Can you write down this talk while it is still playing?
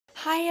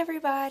Hi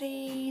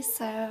everybody!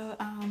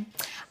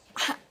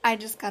 I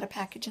just got a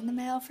package in the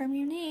mail from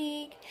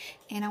Unique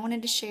and I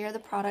wanted to share the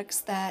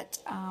products that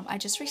I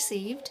just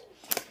received.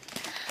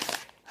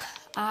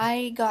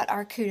 I got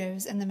our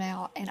kudos in the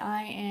mail and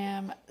I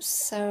am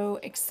so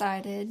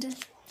excited.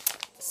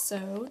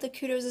 So the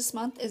kudos this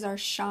month is our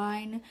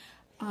Shine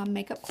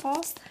makeup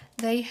cloths.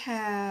 They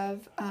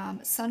have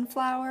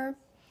sunflower,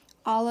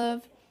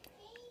 olive,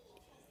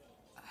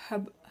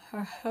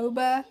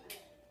 jojoba,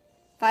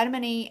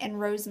 vitamin E, and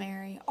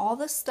rosemary. All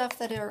the stuff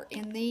that are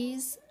in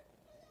these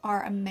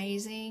are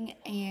amazing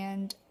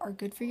and are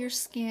good for your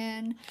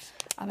skin.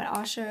 It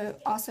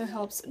also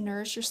helps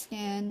nourish your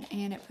skin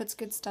and it puts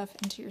good stuff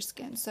into your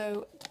skin.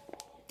 So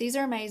these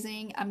are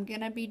amazing. I'm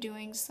going to be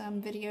doing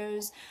some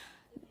videos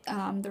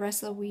the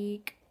rest of the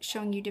week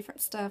showing you different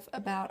stuff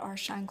about our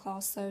Shine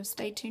Cloths, so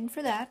stay tuned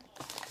for that.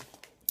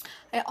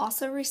 I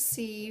also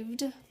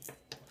received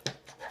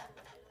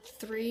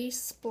 3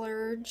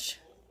 Splurge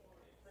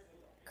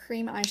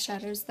cream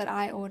eyeshadows that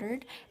I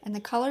ordered, and the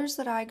colors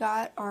that I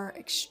got are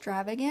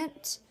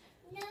Extravagant,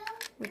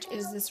 which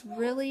is this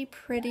really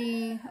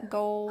pretty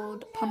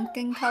gold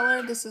pumpkin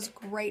color. This is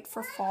great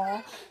for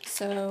fall,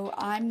 so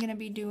I'm going to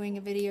be doing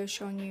a video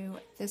showing you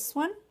this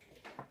one.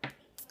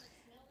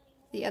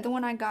 The other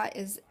one I got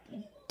is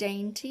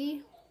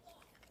Dainty.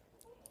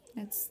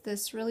 It's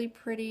this really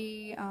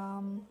pretty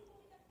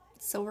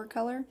silver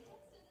color.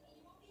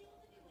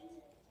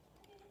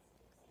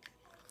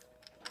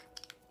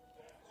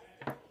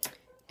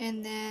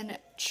 And then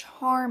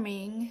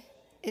Charming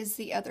is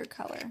the other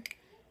color.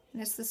 And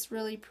it's this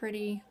really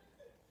pretty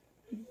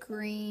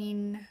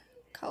green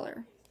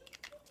color.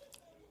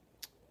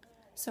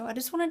 So I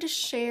just wanted to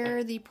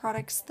share the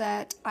products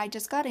that I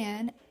just got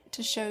in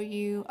to show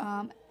you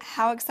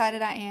how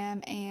excited I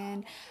am.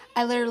 And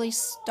I literally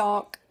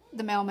stalk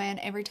the mailman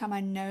every time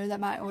I know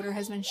that my order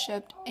has been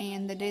shipped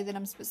and the day that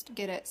I'm supposed to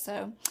get it.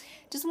 So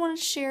just wanted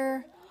to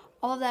share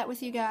all of that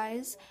with you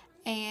guys,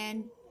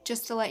 and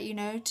just to let you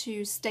know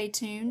to stay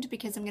tuned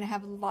because I'm going to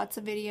have lots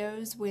of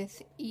videos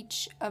with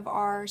each of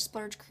our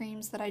Splurge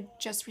creams that I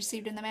just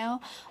received in the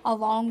mail,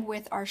 along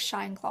with our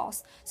Shine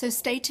Cloths. So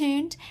stay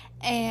tuned,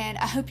 and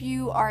I hope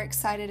you are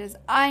excited as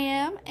I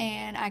am,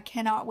 and I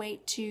cannot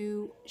wait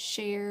to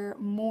share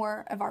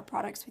more of our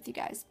products with you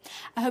guys.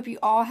 I hope you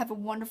all have a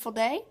wonderful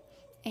day,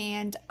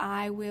 and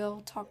I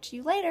will talk to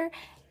you later.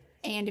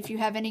 And if you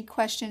have any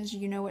questions,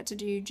 you know what to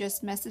do.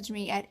 Just message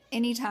me at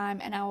any time,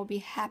 and I will be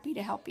happy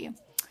to help you.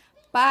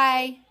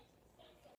 Bye.